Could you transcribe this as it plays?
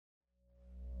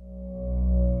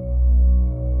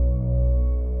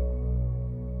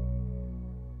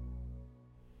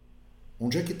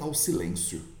Onde é que está o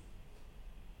silêncio?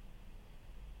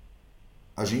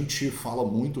 A gente fala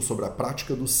muito sobre a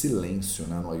prática do silêncio,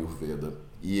 né, no Ayurveda.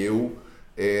 E eu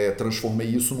transformei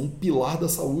isso num pilar da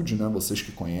saúde, né? Vocês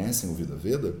que conhecem o Vida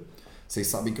Veda, vocês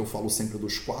sabem que eu falo sempre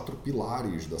dos 4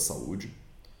 pilares da saúde.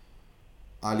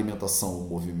 A alimentação, o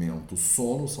movimento, o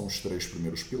sono são os 3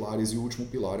 primeiros pilares e o último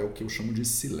pilar é o que eu chamo de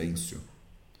silêncio.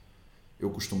 Eu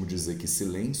costumo dizer que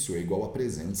silêncio é igual a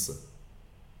presença.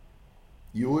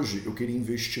 E hoje eu queria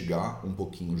investigar um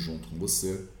pouquinho junto com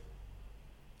você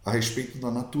a respeito da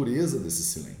natureza desse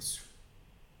silêncio.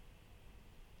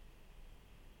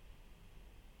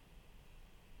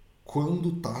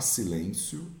 Quando está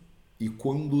silêncio e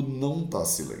quando não está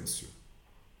silêncio.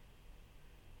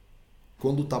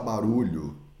 Quando está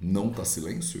barulho, não está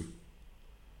silêncio?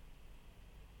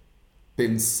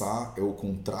 Pensar é o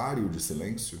contrário de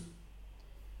silêncio?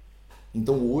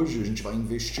 Então hoje a gente vai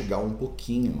investigar um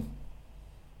pouquinho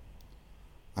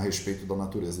a respeito da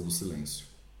natureza do silêncio.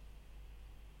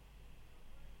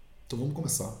 Então vamos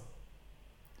começar.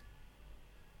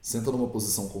 Senta numa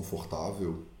posição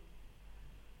confortável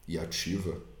e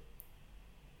ativa.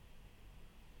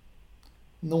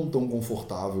 Não tão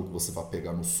confortável que você vai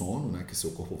pegar no sono, né, que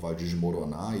seu corpo vai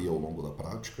desmoronar aí ao longo da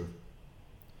prática.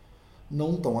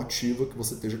 Não tão ativa que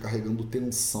você esteja carregando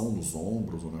tensão nos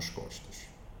ombros ou nas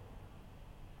costas.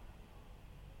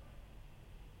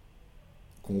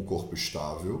 Com o corpo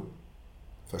estável,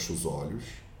 fecha os olhos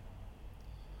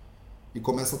e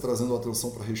começa trazendo a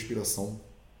atenção para a respiração.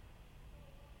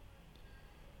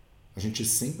 A gente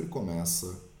sempre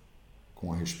começa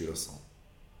com a respiração.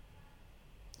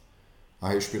 A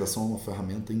respiração é uma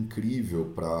ferramenta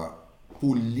incrível para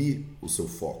polir o seu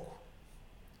foco.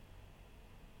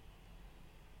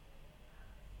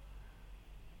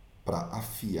 Para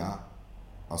afiar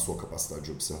a sua capacidade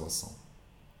de observação.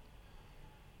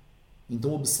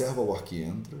 Então observa o ar que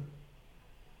entra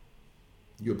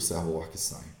e observa o ar que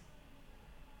sai.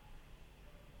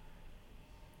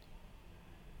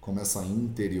 Começa a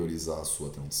interiorizar a sua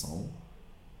atenção,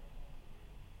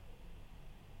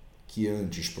 que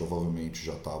antes provavelmente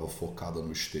já estava focada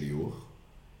no exterior,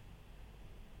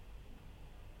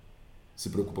 se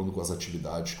preocupando com as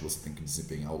atividades que você tem que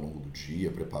desempenhar ao longo do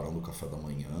dia, preparando o café da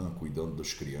manhã, cuidando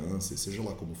das crianças, seja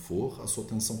lá como for, a sua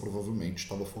atenção provavelmente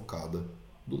estava focada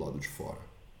do lado de fora.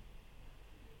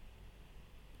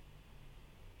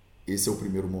 Esse é o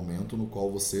primeiro momento no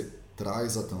qual você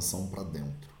traz a atenção para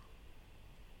dentro.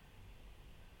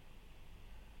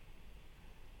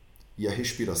 E a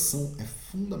respiração é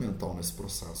fundamental nesse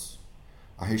processo.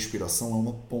 A respiração é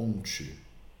uma ponte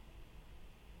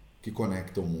que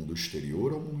conecta o mundo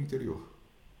exterior ao mundo interior,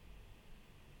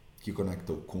 que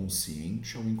conecta o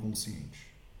consciente ao inconsciente.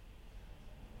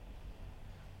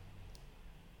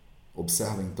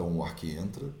 Observa então o ar que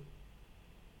entra,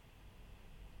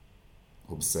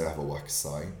 observa o ar que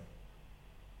sai.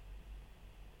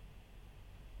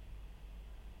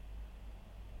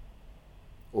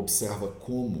 Observa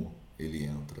como ele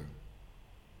entra.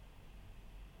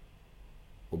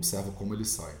 Observa como ele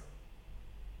sai.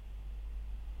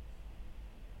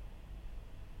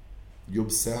 E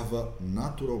observa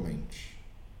naturalmente.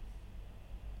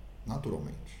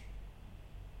 Naturalmente.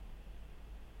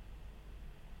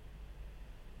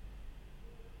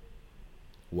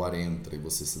 O ar entra e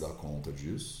você se dá conta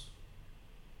disso.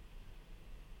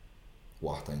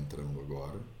 O ar está entrando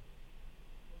agora.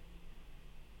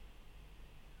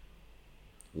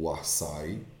 O ar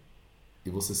sai e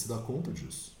você se dá conta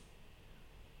disso.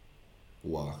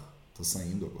 O ar está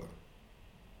saindo agora.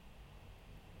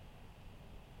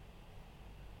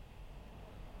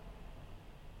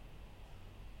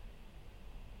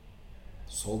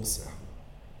 Só observa.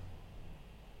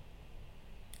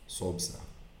 Só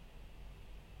observa.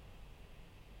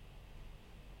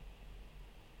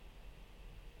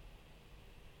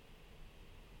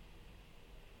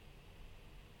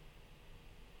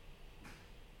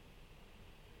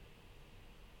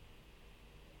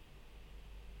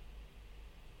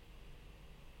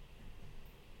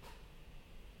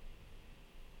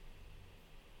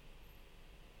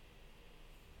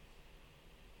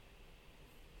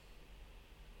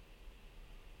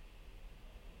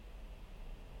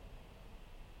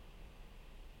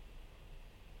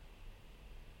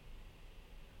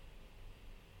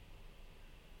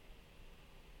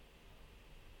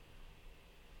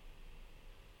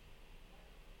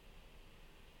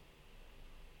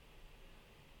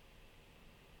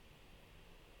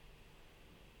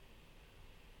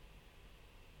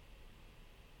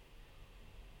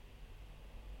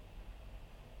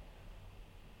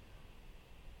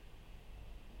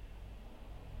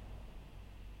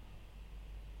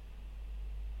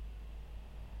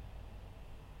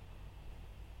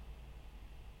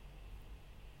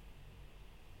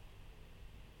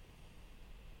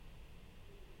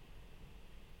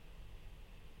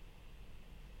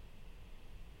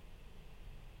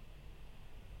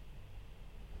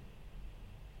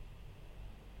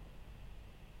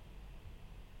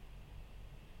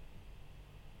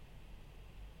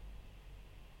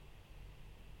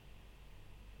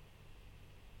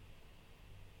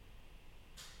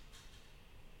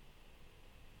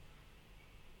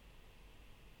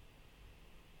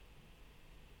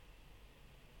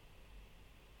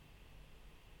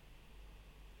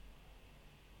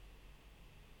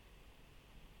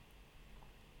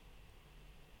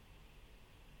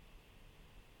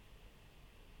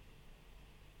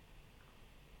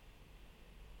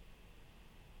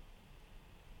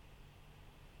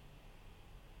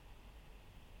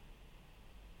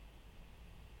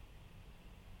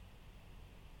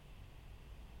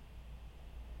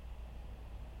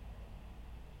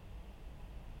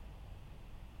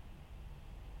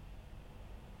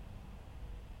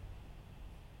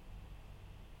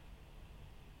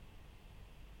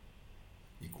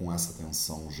 com essa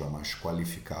atenção já mais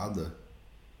qualificada,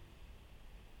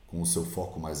 com o seu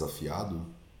foco mais afiado,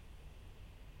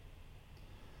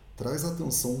 traz a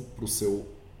atenção para o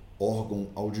seu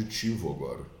órgão auditivo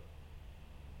agora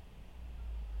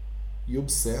e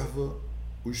observa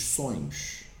os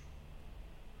sons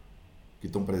que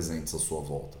estão presentes à sua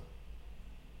volta.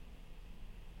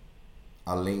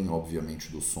 Além, obviamente,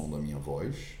 do som da minha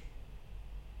voz,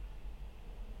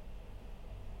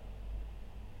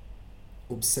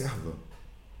 observa.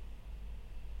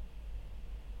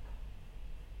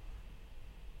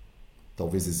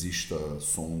 Talvez exista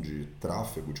som de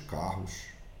tráfego de carros,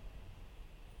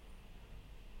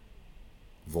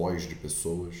 voz de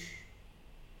pessoas,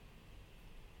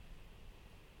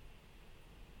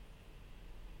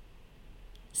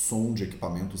 som de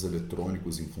equipamentos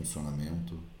eletrônicos em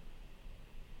funcionamento,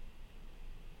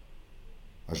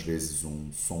 às vezes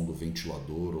um som do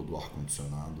ventilador ou do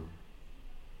ar-condicionado,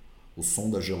 o som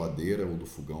da geladeira ou do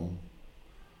fogão,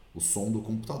 o som do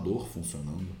computador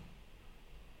funcionando.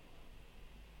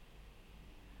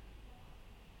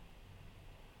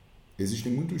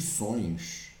 Existem muitos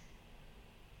sons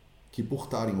que, por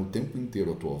estarem o tempo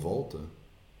inteiro à tua volta,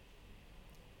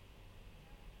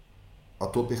 a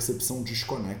tua percepção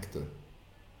desconecta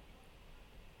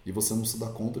e você não se dá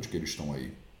conta de que eles estão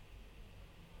aí.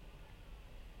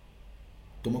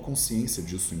 Toma consciência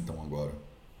disso então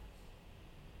agora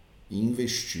e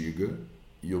investiga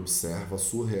e observa a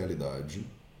sua realidade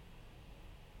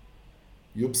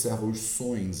e observa os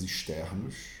sons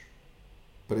externos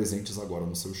presentes agora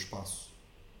no seu espaço.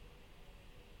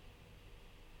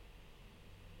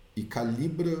 E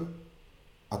calibra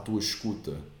a tua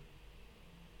escuta.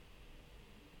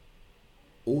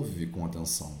 Ouve com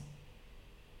atenção.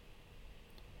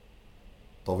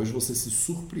 Talvez você se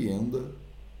surpreenda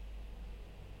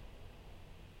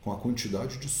com a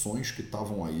quantidade de sons que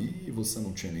estavam aí e você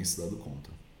não tinha nem se dado conta.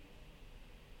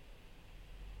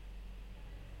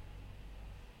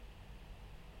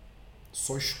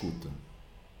 Só escuta.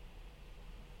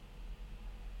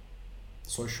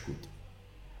 Só escuta.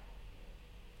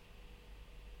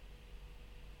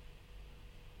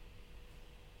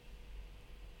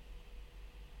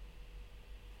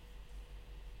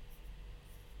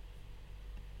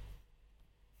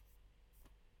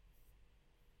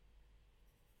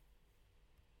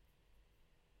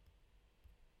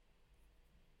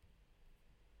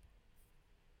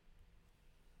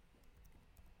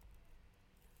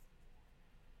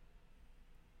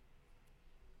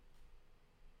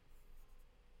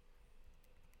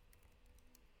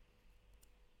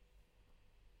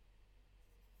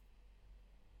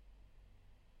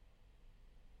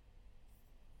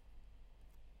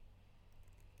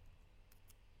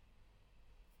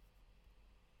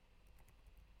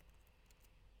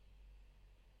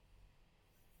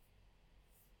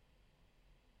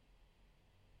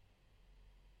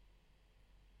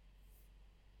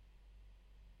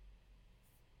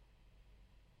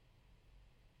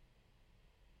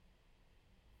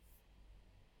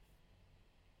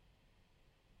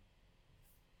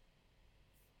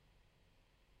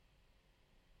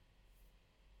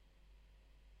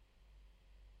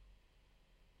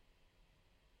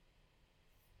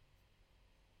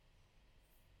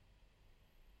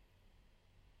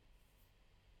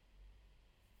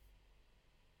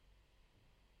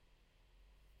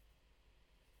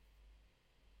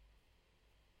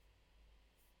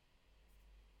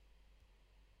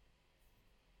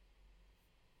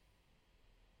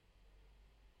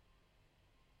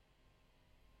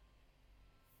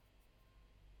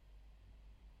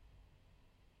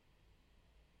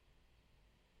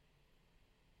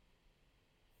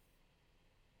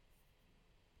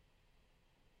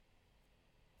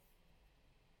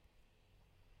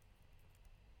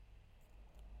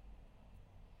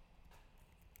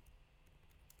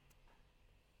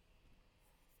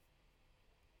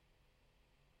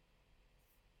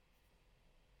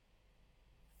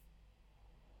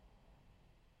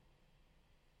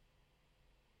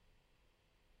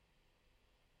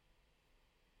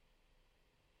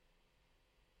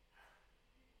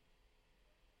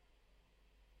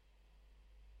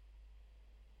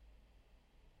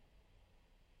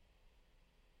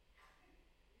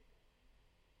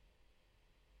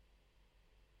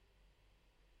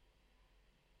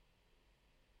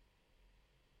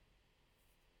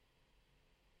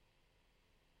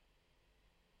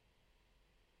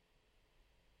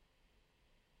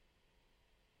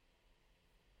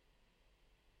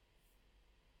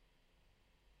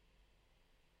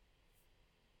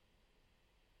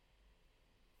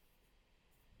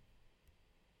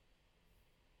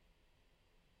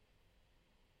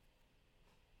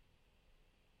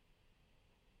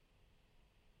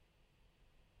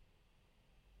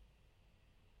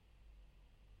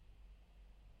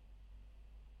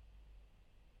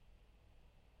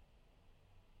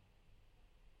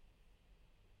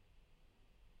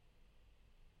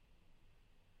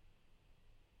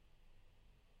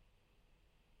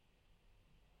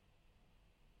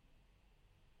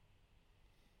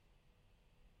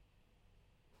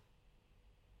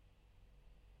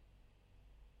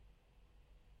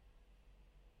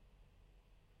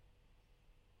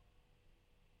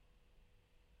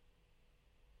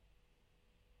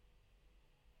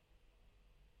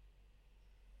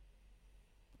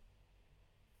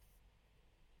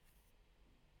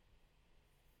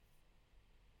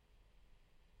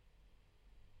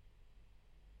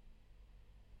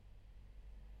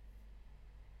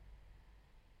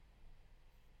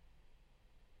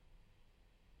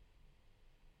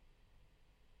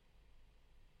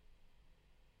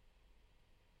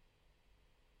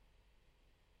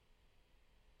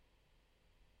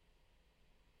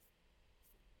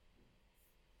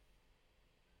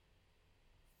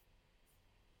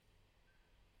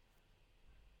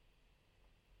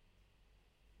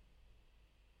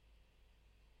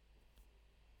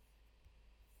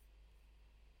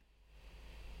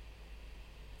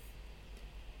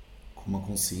 uma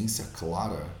consciência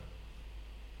clara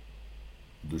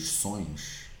dos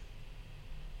sons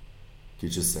que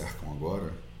te cercam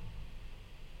agora,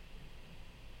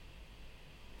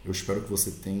 eu espero que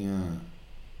você tenha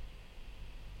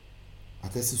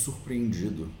até se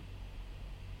surpreendido,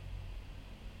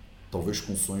 talvez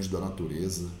com sons da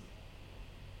natureza,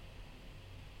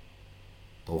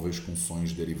 talvez com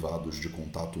sons derivados de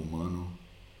contato humano,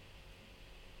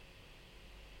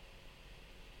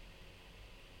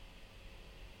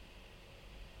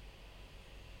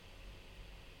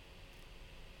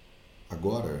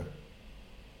 agora,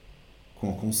 com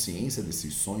a consciência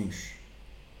desses sons,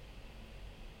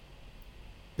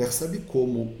 percebe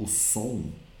como o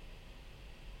som,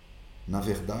 na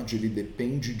verdade, ele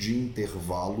depende de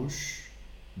intervalos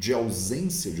de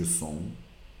ausência de som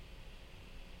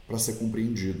para ser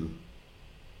compreendido.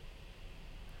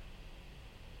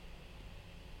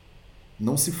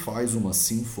 Não se faz uma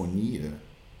sinfonia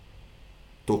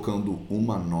tocando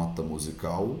uma nota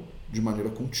musical de maneira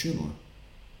contínua.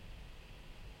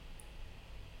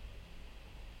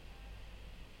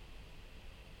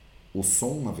 O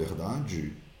som, na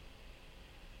verdade,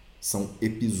 são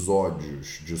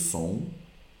episódios de som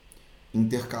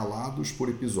intercalados por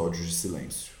episódios de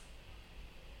silêncio.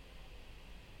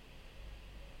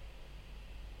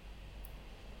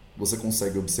 Você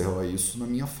consegue observar isso na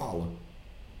minha fala.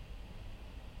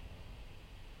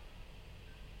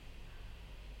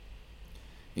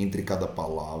 Entre cada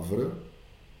palavra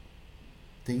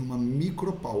tem uma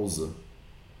micropausa.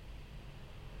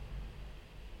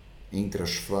 Entre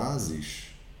as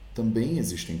frases também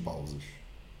existem pausas.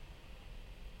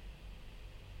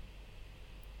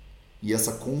 E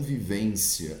essa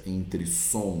convivência entre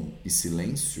som e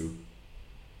silêncio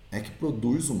é que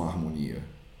produz uma harmonia,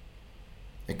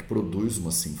 é que produz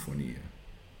uma sinfonia,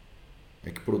 é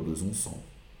que produz um som.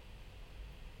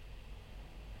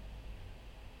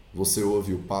 Você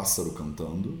ouve o pássaro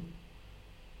cantando,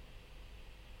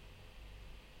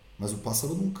 mas o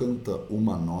pássaro não canta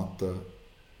uma nota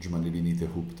de maneira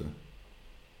ininterrupta.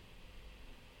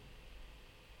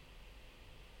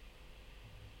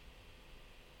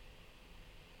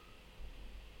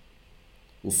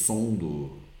 O som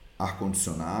do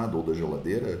ar-condicionado ou da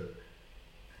geladeira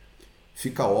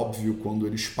fica óbvio quando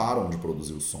eles param de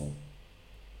produzir o som.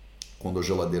 Quando a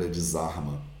geladeira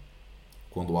desarma,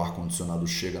 quando o ar-condicionado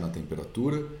chega na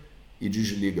temperatura e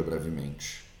desliga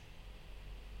brevemente.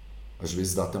 Às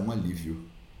vezes dá até um alívio.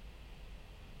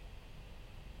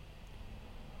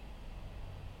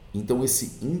 Então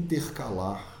esse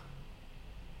intercalar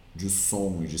de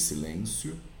som e de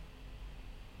silêncio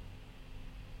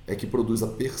é que produz a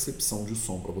percepção de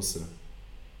som para você.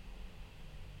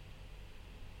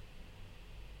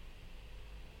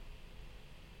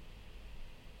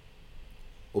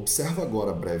 Observa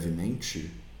agora brevemente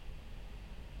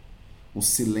o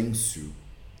silêncio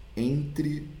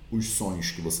entre os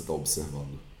sons que você está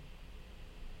observando.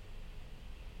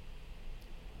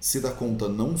 Se dá conta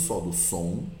não só do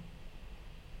som,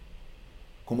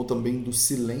 como também do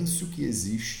silêncio que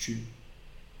existe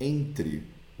entre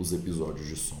os episódios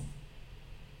de som.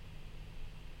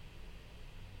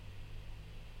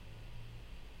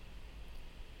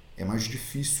 É mais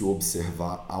difícil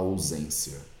observar a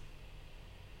ausência,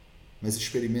 mas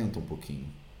experimenta um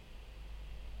pouquinho.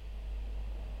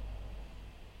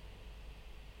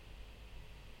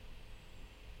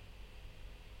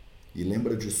 E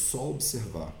lembra de só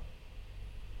observar.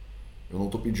 Eu não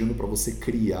estou pedindo para você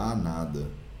criar nada.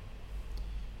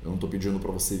 Eu não estou pedindo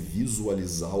para você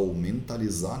visualizar ou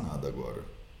mentalizar nada agora.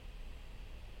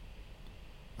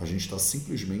 A gente está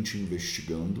simplesmente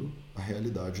investigando a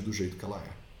realidade do jeito que ela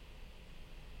é.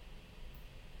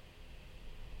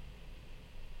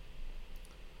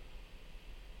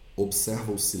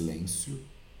 Observa o silêncio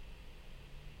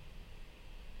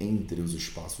entre os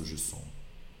espaços de som.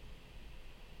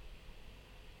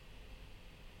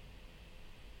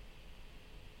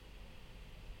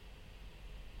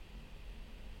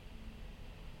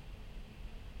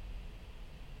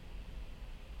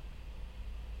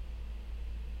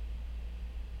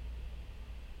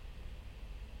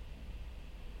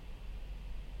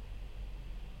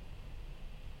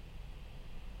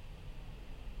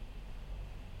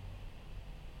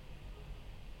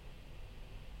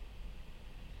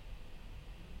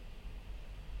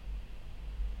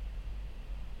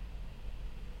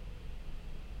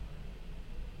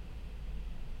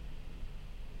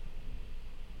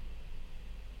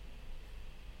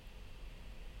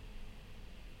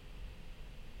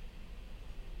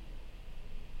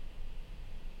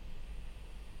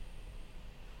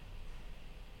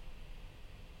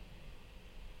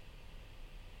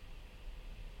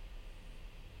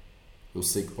 Eu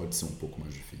sei que pode ser um pouco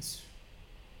mais difícil.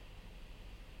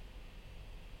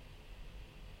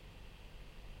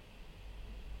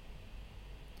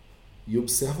 E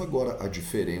observa agora a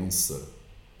diferença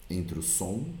entre o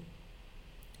som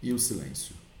e o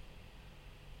silêncio.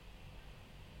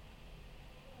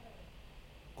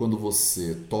 Quando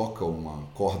você toca uma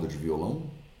corda de violão,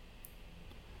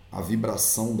 a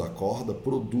vibração da corda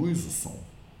produz o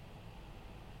som.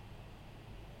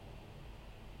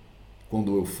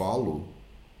 Quando eu falo,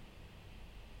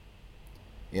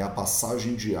 é a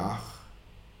passagem de ar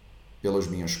pelas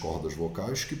minhas cordas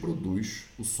vocais que produz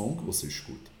o som que você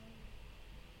escuta.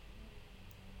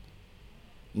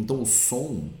 Então o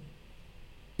som,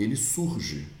 ele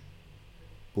surge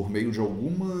por meio de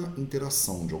alguma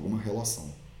interação, de alguma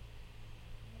relação.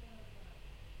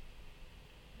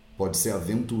 Pode ser a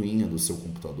ventoinha do seu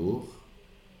computador,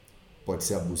 pode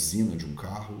ser a buzina de um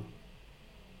carro,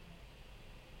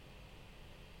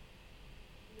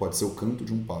 pode ser o canto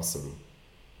de um pássaro,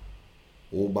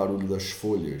 ou o barulho das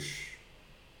folhas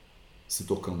se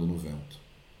tocando no vento.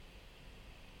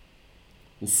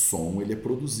 O som, ele é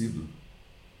produzido.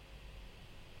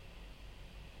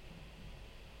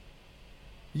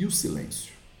 E o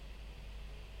silêncio?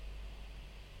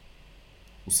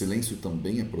 O silêncio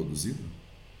também é produzido?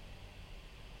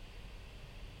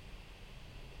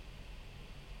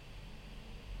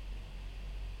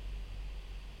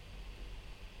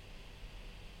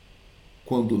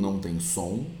 Quando não tem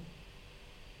som,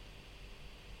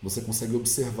 você consegue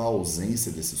observar a ausência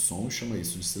desse som e chama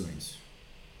isso de silêncio.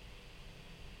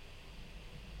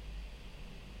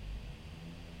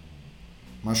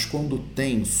 Mas quando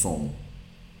tem som,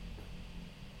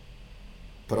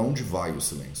 para onde vai o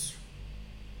silêncio?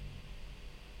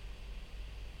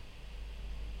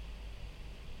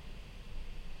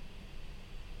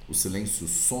 O silêncio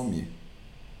some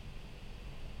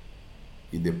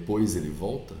e depois ele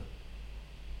volta?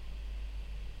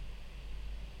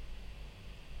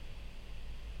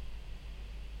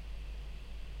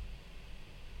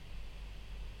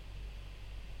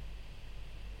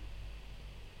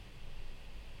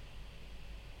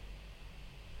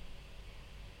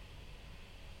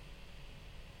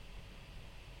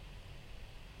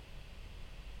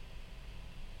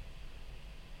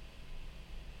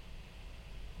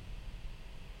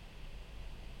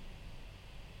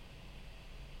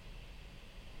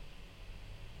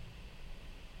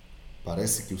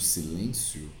 Parece que o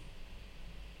silêncio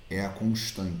é a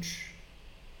constante.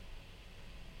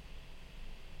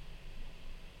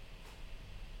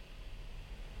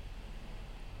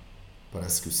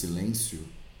 Parece que o silêncio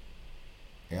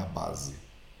é a base,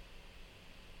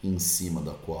 em cima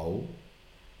da qual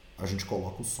a gente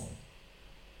coloca o som.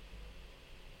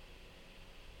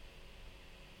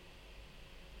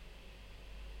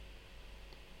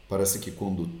 Parece que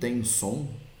quando tem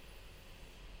som,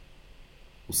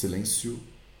 o silêncio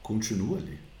continua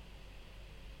ali.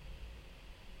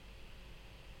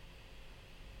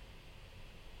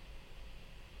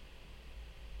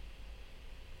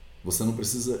 Você não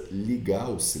precisa ligar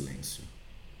o silêncio.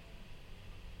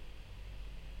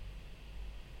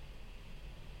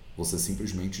 Você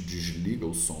simplesmente desliga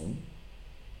o som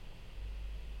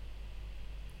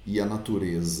e a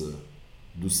natureza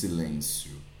do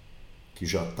silêncio que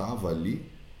já estava ali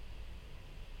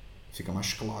fica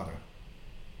mais clara.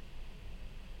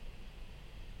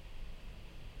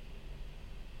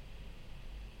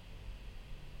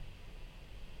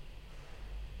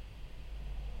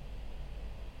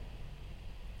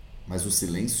 Mas o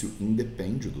silêncio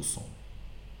independe do som.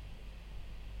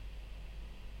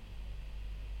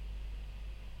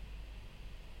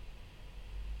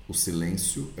 O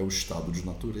silêncio é o estado de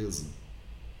natureza,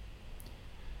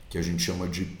 que a gente chama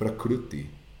de prakriti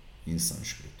em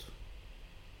sânscrito.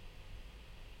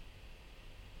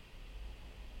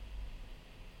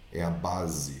 É a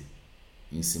base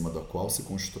em cima da qual se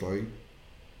constrói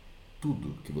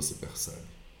tudo que você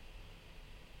percebe.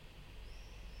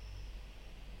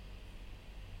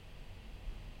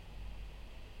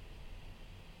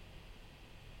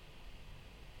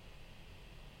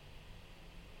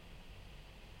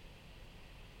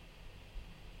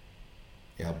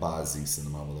 É a base em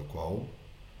cima da qual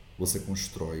você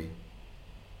constrói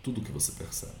tudo que você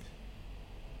percebe.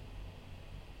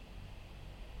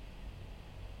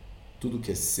 Tudo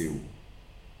que é seu,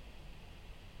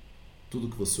 tudo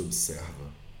que você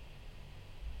observa,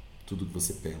 tudo que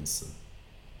você pensa,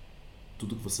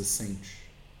 tudo que você sente.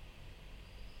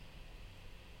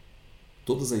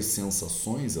 Todas as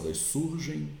sensações, elas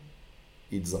surgem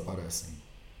e desaparecem.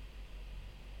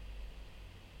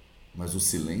 Mas o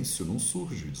silêncio não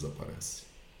surge e desaparece.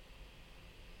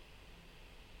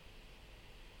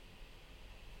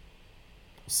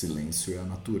 O silêncio é a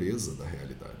natureza da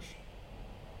realidade.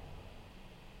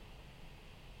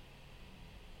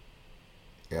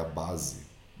 É a base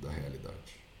da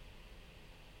realidade.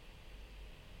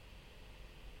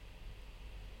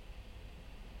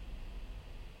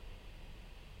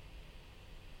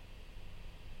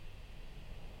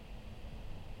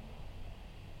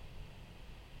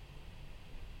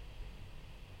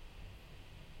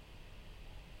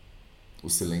 O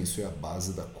silêncio é a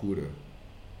base da cura.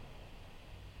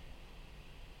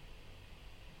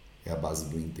 É a base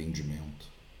do entendimento.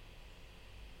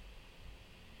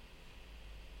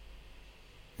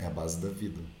 É a base da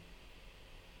vida.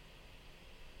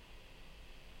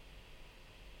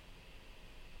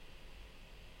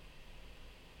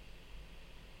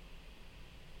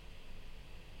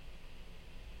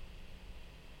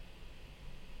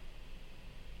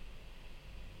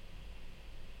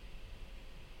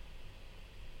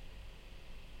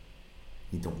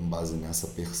 Então, com base nessa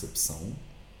percepção,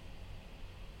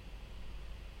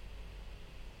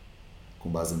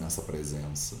 com base nessa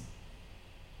presença,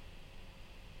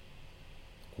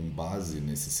 com base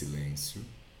nesse silêncio,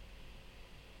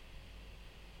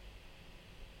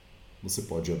 você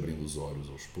pode ir abrindo os olhos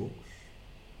aos poucos.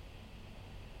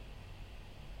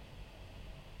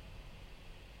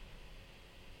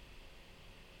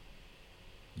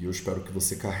 E eu espero que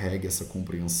você carregue essa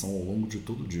compreensão ao longo de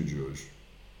todo o dia de hoje.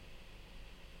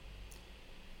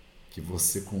 Que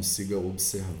você consiga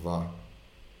observar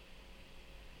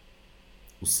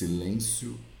o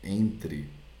silêncio entre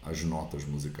as notas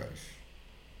musicais.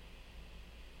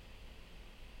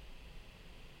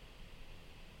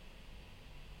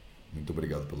 Muito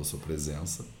obrigado pela sua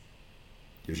presença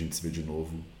e a gente se vê de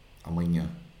novo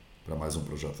amanhã para mais um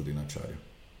projeto do Inacharya.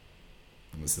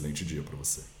 Um excelente dia para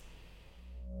você.